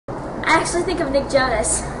I actually think of Nick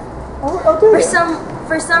Jonas. Oh, do you?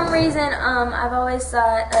 For some reason, I've always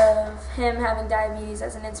thought of him having diabetes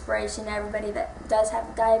as an inspiration to everybody that does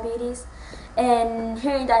have diabetes. And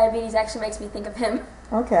hearing diabetes actually makes me think of him.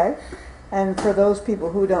 Okay. And for those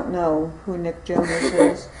people who don't know who Nick Jonas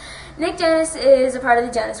is, Nick Jonas is a part of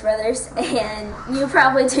the Jonas Brothers, and you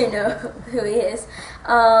probably do know who he is.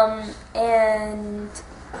 And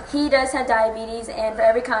he does have diabetes, and for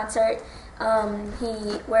every concert,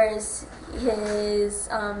 he wears his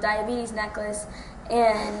diabetes necklace,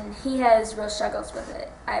 and he has real struggles with it,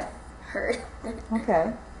 I've heard.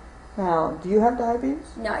 Okay. Now, do you have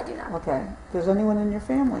diabetes? No, I do not. Okay. Does anyone in your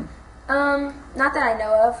family? Not that I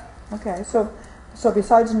know of. Okay. So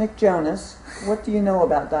besides Nick Jonas, what do you know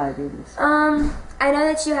about diabetes? I know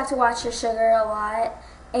that you have to watch your sugar a lot,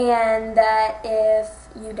 and that if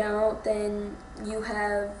you don't, then you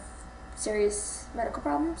have serious medical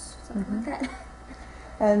problems, something like that.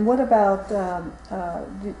 And what about,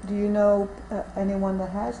 do you know anyone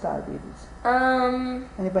that has diabetes?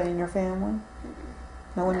 Anybody in your family?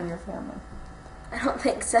 No one in your family? I don't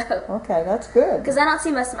think so. Okay, that's good. Because I don't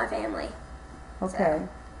see most of my family. Okay. So.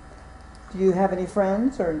 Do you have any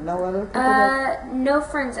friends or no other people no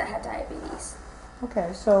friends that have diabetes.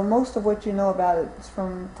 Okay, so most of what you know about it is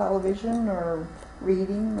from television or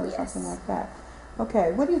reading or something like that.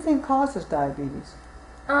 Okay, what do you think causes diabetes?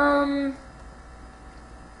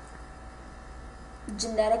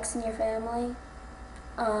 Genetics in your family.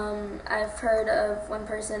 I've heard of one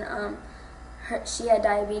person, she had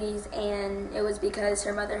diabetes, and it was because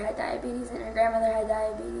her mother had diabetes and her grandmother had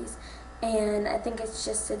diabetes, and I think it's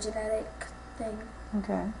just a genetic thing.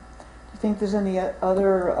 Okay. Do you think there's any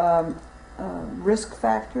other risk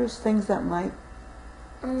factors, things that might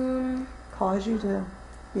cause you to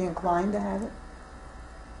be inclined to have it?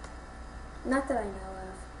 Not that I know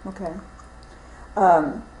of. Okay.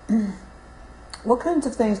 What kinds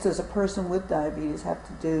of things does a person with diabetes have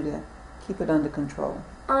to do to keep it under control?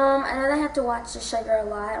 I know they have to watch the sugar a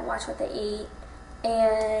lot and watch what they eat,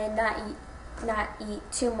 and not eat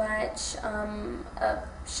too much of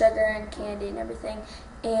sugar and candy and everything.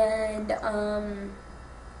 And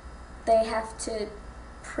they have to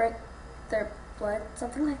prick their blood,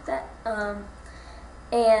 something like that,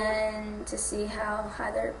 and to see how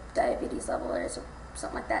high their diabetes level is or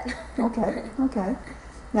something like that. Okay, okay.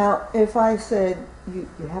 Now, if I said you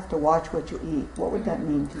have to watch what you eat, what would that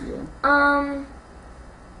mean to you?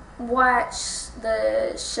 Watch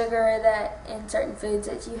the sugar that in certain foods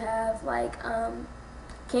that you have, like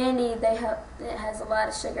candy. It has a lot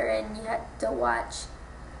of sugar, and you have to watch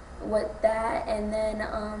what that. And then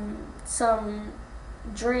some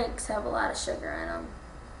drinks have a lot of sugar in them,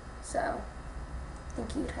 so I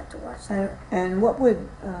think you'd have to watch that. And what would,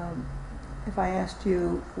 if I asked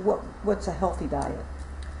you, what's a healthy diet?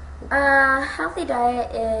 Healthy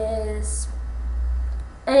diet is,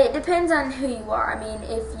 it depends on who you are. I mean,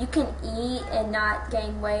 if you can eat and not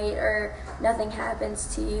gain weight or nothing happens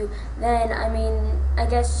to you, then, I mean, I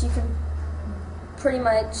guess you can pretty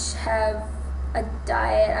much have a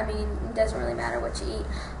diet. I mean, it doesn't really matter what you eat.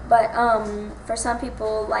 But for some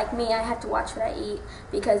people like me, I have to watch what I eat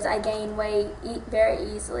because I gain weight very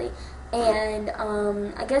easily. And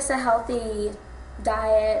I guess a healthy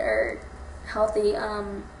diet or healthy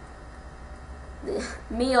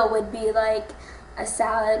meal would be like a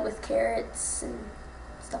salad with carrots and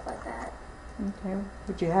stuff like that. Okay.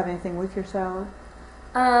 Would you have anything with your salad?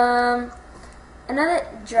 Another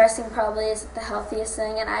dressing probably is the healthiest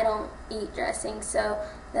thing, and I don't eat dressing, so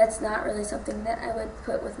that's not really something that I would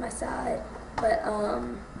put with my salad. But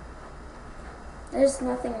there's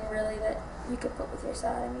nothing really that you could put with your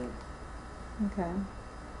salad. I mean. Okay.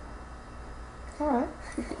 All right.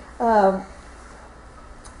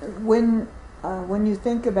 When you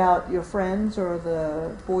think about your friends or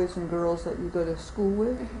the boys and girls that you go to school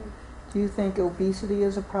with, do you think obesity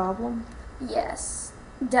is a problem? Yes,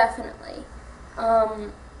 definitely.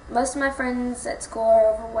 Most of my friends at school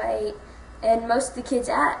are overweight, and most of the kids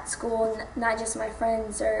at school, not just my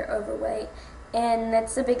friends, are overweight. And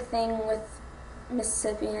that's a big thing with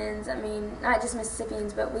Mississippians. I mean, not just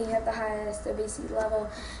Mississippians, but we have the highest obesity level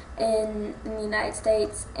in the United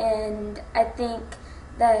States. And I think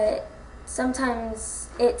that sometimes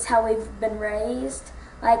it's how we've been raised.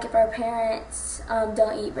 Like if our parents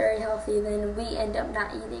don't eat very healthy, then we end up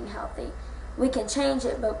not eating healthy. We can change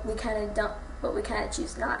it, but we kind of don't. But we kind of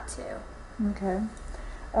choose not to. Okay.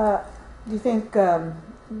 Do you think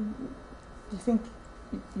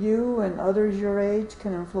you and others your age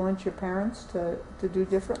can influence your parents to do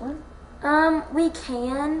differently? We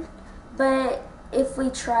can, but if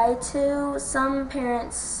we try to, some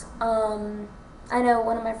parents I know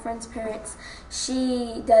one of my friend's parents,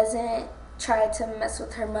 she doesn't try to mess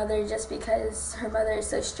with her mother just because her mother is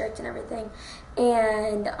so strict and everything.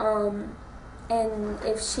 And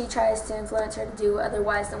if she tries to influence her to do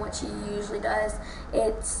otherwise than what she usually does,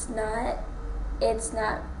 it's not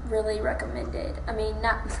really recommended. I mean,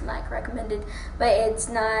 not like recommended, but it's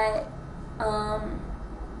not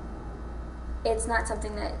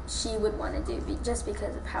something that she would want to do just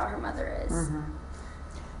because of how her mother is. Mm-hmm.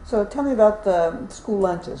 So tell me about the school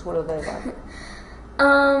lunches. What are they like?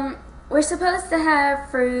 We're supposed to have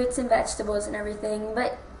fruits and vegetables and everything,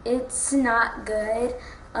 but it's not good.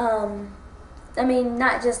 I mean,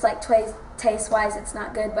 not just like taste-wise it's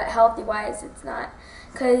not good, but healthy-wise it's not.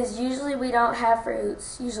 Because usually we don't have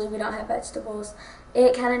fruits, usually we don't have vegetables.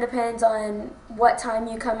 It kind of depends on what time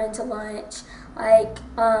you come into lunch. Like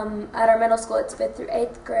at our middle school it's 5th through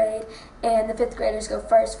 8th grade, and the 5th graders go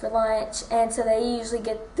first for lunch, and so they usually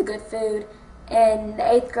get the good food. And the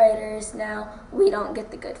 8th graders, now, we don't get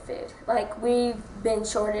the good food. Like, we've been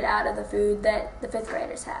shorted out of the food that the 5th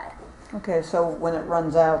graders had. Okay, so when it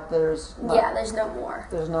runs out, there's no more.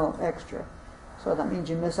 There's no extra. So that means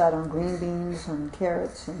you miss out on green beans and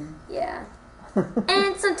carrots and... Yeah.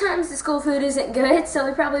 And sometimes the school food isn't good, so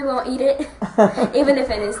we probably won't eat it, even if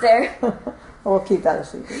it is there. We'll keep that a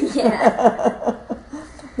secret. Yeah.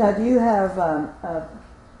 Now, do you have...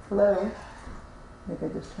 hello? Maybe I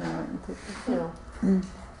just turn around and take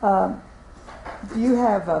this. Do you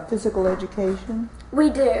have physical education?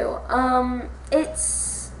 We do.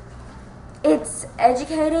 It's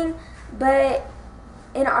educating, but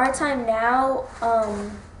in our time now,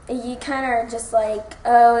 you kind of are just like,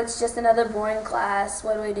 oh, it's just another boring class.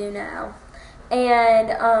 What do we do now?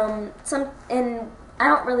 And I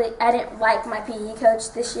didn't like my PE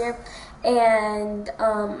coach this year. And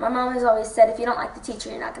my mom has always said, if you don't like the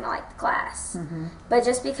teacher, you're not going to like the class. Mm-hmm. But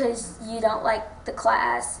just because you don't like the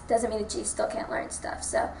class doesn't mean that you still can't learn stuff.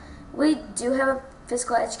 So we do have a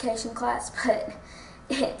physical education class, but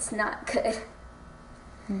it's not good.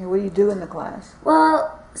 What do you do in the class?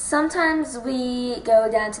 Well, sometimes we go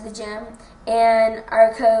down to the gym, and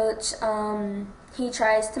our coach, he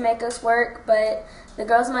tries to make us work, but the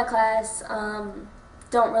girls in my class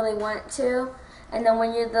don't really want to. And then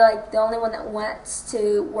when you're the only one that wants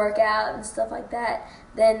to work out and stuff like that,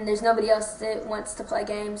 then there's nobody else that wants to play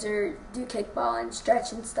games or do kickball and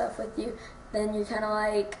stretch and stuff with you. Then you're kind of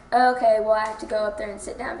like, okay, well, I have to go up there and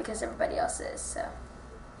sit down because everybody else is. So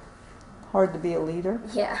hard to be a leader?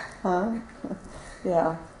 Yeah. Huh?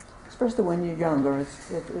 Yeah. Especially when you're younger, it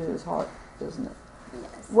is hard, isn't it?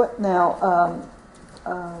 Yes. What now?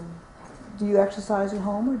 Do you exercise at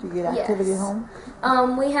home, or do you get activity at home?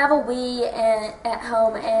 We have a Wii at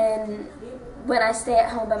home, and when I stay at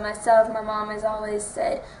home by myself, my mom has always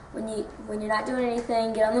said, when you're not doing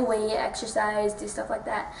anything, get on the Wii, exercise, do stuff like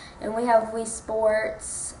that. And we have Wii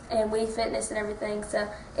Sports and Wii Fitness and everything, so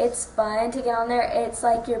it's fun to get on there. It's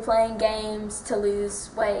like you're playing games to lose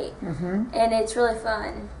weight, and it's really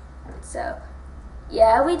fun. So,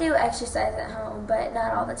 yeah, we do exercise at home, but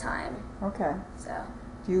not all the time. Okay. So.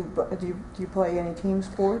 Do you play any team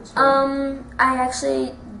sports? I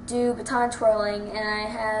actually do baton twirling, and I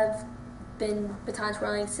have been baton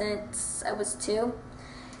twirling since I was 2.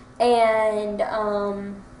 And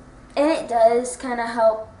it does kind of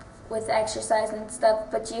help with exercise and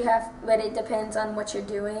stuff, but it depends on what you're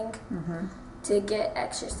doing to get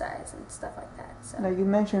exercise and stuff like that. So. Now, you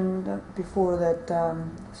mentioned before that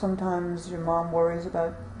sometimes your mom worries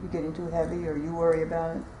about you getting too heavy, or you worry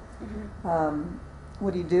about it.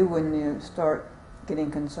 What do you do when you start getting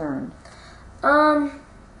concerned? I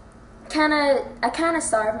kind of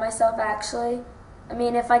starve myself, actually. I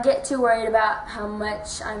mean, if I get too worried about how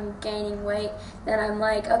much I'm gaining weight, then I'm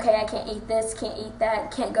like, okay, I can't eat this, can't eat that,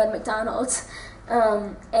 can't go to McDonald's.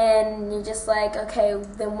 And you're just like, okay,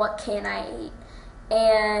 then what can I eat?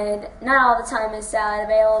 And not all the time is salad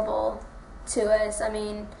available to us. I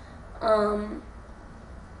mean,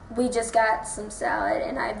 we just got some salad,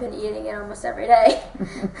 and I've been eating it almost every day.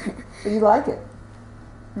 So you like it?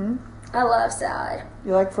 I love salad.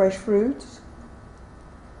 You like fresh fruits?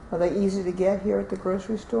 Are they easy to get here at the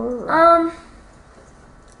grocery store? Or?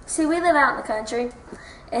 See, we live out in the country,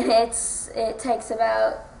 and it takes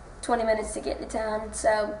about 20 minutes to get into town,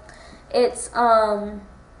 so it's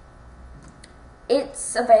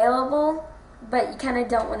available, but you kind of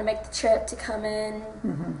don't want to make the trip to come in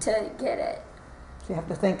to get it. So you have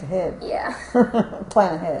to think ahead. Yeah.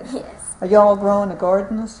 Plan ahead. Yes. Are y'all growing a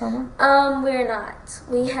garden this summer? We're not.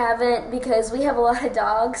 We haven't, because we have a lot of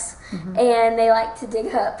dogs, and they like to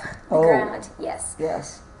dig up the ground. Yes.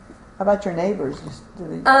 Yes. How about your neighbors?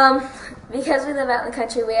 Because we live out in the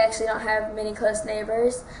country, we actually don't have many close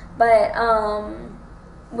neighbors, but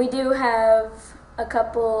we do have a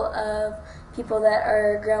couple of people that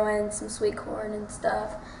are growing some sweet corn and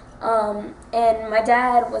stuff. And my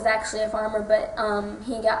dad was actually a farmer, but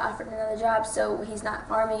he got offered another job, so he's not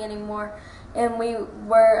farming anymore. And we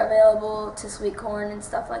were available to sweet corn and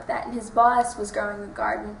stuff like that. And his boss was growing a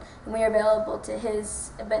garden, and we were available to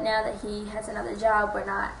his. But now that he has another job, we're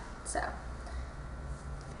not. So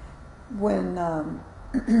when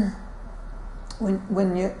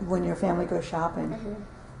when your family goes shopping,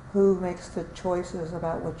 who makes the choices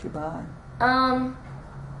about what you buy?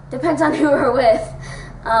 Depends on who we're with.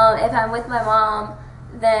 If I'm with my mom,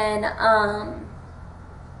 then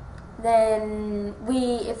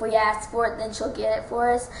if we ask for it, then she'll get it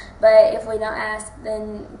for us. But if we don't ask,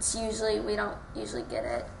 then it's usually we don't usually get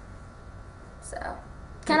it. So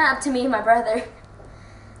kind of up to me and my brother.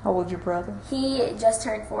 How old's your brother? He just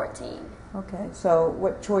turned 14. Okay, so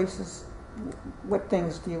what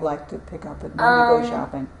things do you like to pick up when you go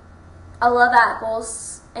shopping? I love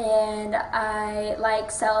apples, and I like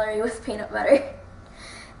celery with peanut butter.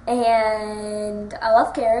 And I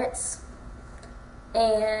love carrots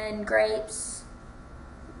and grapes.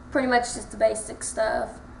 Pretty much just the basic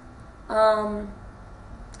stuff. I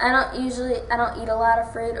don't eat a lot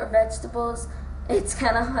of fruit or vegetables. It's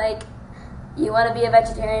kind of like you want to be a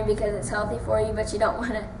vegetarian because it's healthy for you, but you don't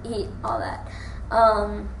want to eat all that.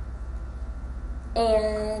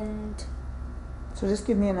 And so just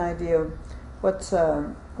give me an idea of what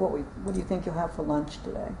do you think you'll have for lunch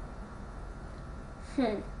today?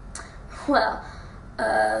 Well,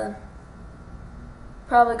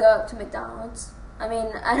 probably go up to McDonald's. I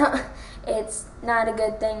mean, it's not a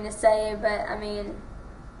good thing to say, but I mean,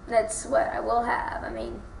 that's what I will have. I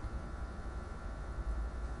mean,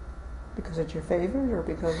 because it's your favorite, or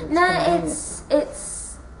because it's convenient?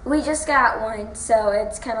 it's we just got one, so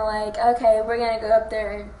it's kind of like, okay, we're gonna go up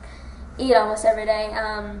there and eat almost every day.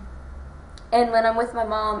 And when I'm with my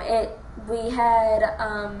mom, we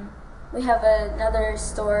have another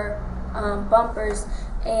store, Bumpers,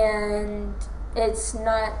 and it's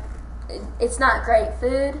not great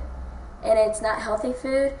food, and it's not healthy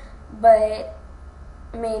food, but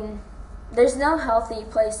I mean, there's no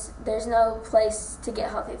place to get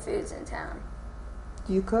healthy foods in town.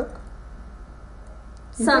 Do you cook?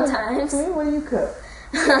 Sometimes. What do you cook?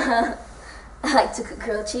 I like to cook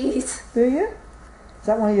grilled cheese. Do you? Is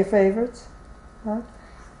that one of your favorites? Huh?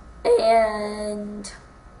 And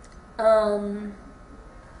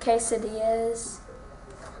quesadillas.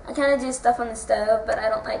 I kind of do stuff on the stove, but I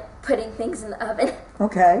don't like putting things in the oven.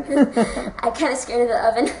 Okay. I'm kind of scared of the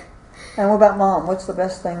oven. And what about Mom? What's the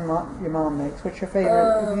best thing your mom makes? What's your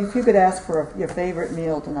favorite? If you could ask for your favorite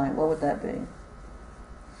meal tonight, what would that be?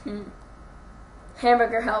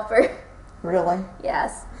 Hamburger helper. Really?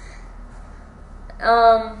 Yes.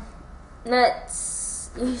 That's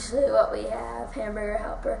usually what we have, hamburger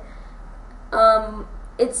helper.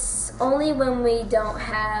 It's only when we don't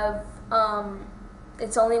have,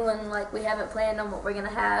 it's only when like we haven't planned on what we're going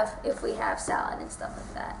to have, if we have salad and stuff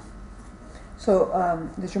like that. So,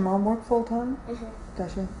 does your mom work full time?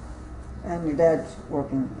 Does she? And your dad's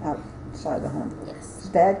working outside the home? Yes. Does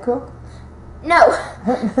Dad cook? No.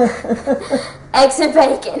 Eggs and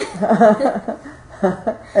bacon.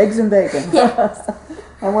 Eggs and bacon. Yes.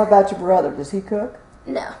 And what about your brother? Does he cook?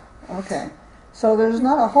 No. Okay. So there's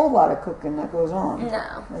not a whole lot of cooking that goes on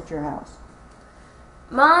at your house.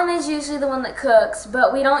 Mom is usually the one that cooks,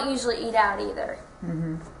 but we don't usually eat out either.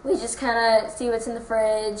 We just kind of see what's in the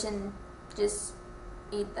fridge and just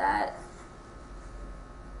eat that.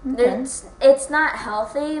 Okay. It's not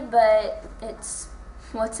healthy, but it's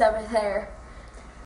what's over there.